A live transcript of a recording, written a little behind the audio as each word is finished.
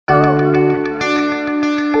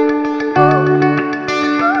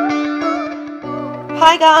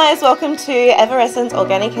guys, welcome to EverEscents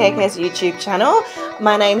Organic Hair Care's YouTube channel.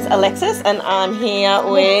 My name's Alexis and I'm here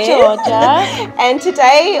with Georgia. And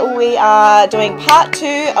today we are doing part 2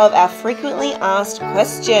 of our frequently asked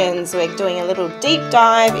questions. We're doing a little deep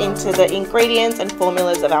dive into the ingredients and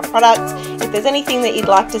formulas of our products. If there's anything that you'd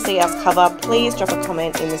like to see us cover, please drop a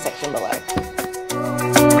comment in the section below.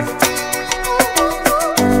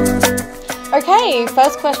 Okay,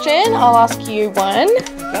 first question, I'll ask you one.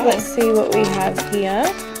 Okay. Let's see what we have here.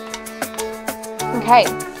 Okay,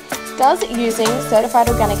 does using certified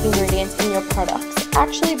organic ingredients in your products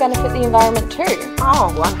actually benefit the environment too?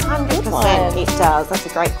 Oh, 100% it does. That's a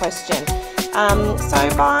great question.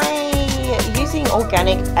 So by using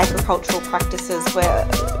organic agricultural practices, we're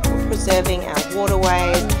preserving our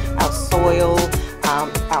waterways, our soil,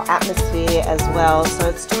 our atmosphere as well. So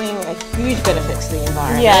it's doing a huge benefit to the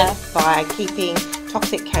environment by keeping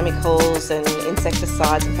toxic chemicals and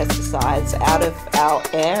insecticides and pesticides out of our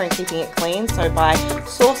air and keeping it clean. So by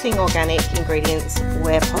sourcing organic ingredients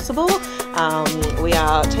where possible, we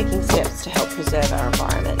are taking steps to help preserve our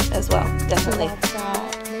environment as well. Definitely.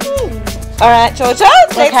 All right, Georgia,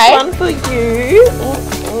 next one for you.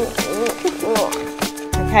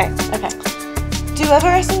 Okay. Do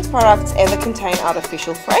EverEscents products ever contain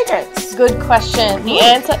artificial fragrance? Good question. The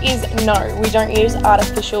answer is no. We don't use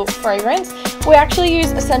artificial fragrance. We actually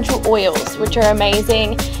use essential oils, which are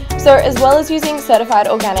amazing. So as well as using certified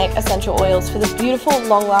organic essential oils for this beautiful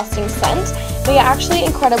long-lasting scent, they are actually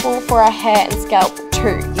incredible for our hair and scalp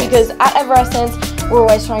too. Because at EverEscents, we're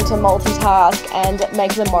always trying to multitask and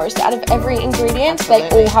make the most out of every ingredient. Absolutely.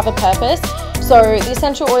 They all have a purpose. So the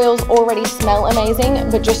essential oils already smell amazing,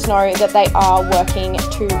 but just know that they are working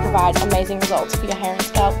to provide amazing results for your hair and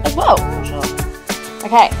scalp as well. Sure.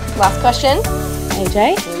 Okay, last question.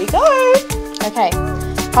 AJ? Here we go. Okay,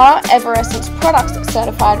 are EverEscents products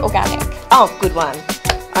certified organic? Oh, good one.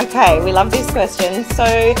 Okay, we love this question. So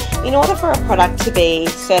in order for a product to be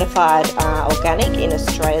certified organic in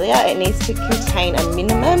Australia, it needs to contain a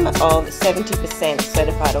minimum of 70%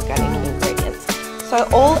 certified organic ingredients. So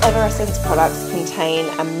all EverEscents products contain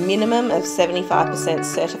a minimum of 75%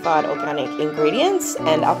 certified organic ingredients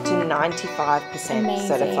and up to 95%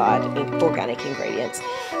 certified organic ingredients.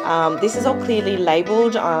 This is all clearly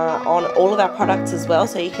labelled on all of our products as well,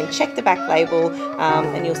 so you can check the back label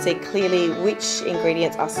and you'll see clearly which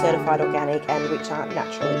ingredients are certified organic and which are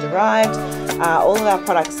naturally derived. All of our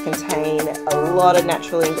products contain a lot of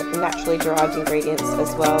naturally derived ingredients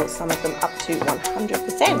as well, some of them up to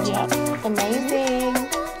 100%. Yeah, amazing.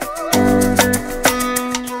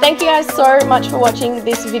 Thank you guys so much for watching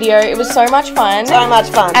this video. It was so much fun. So much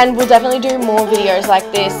fun. And we'll definitely do more videos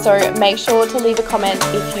like this. So make sure to leave a comment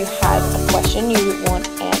if you have a question you want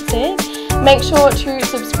answered. Make sure to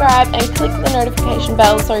subscribe and click the notification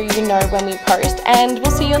bell so you know when we post. And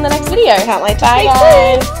we'll see you in the next video. Can't wait to Bye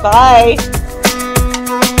guys. Bye.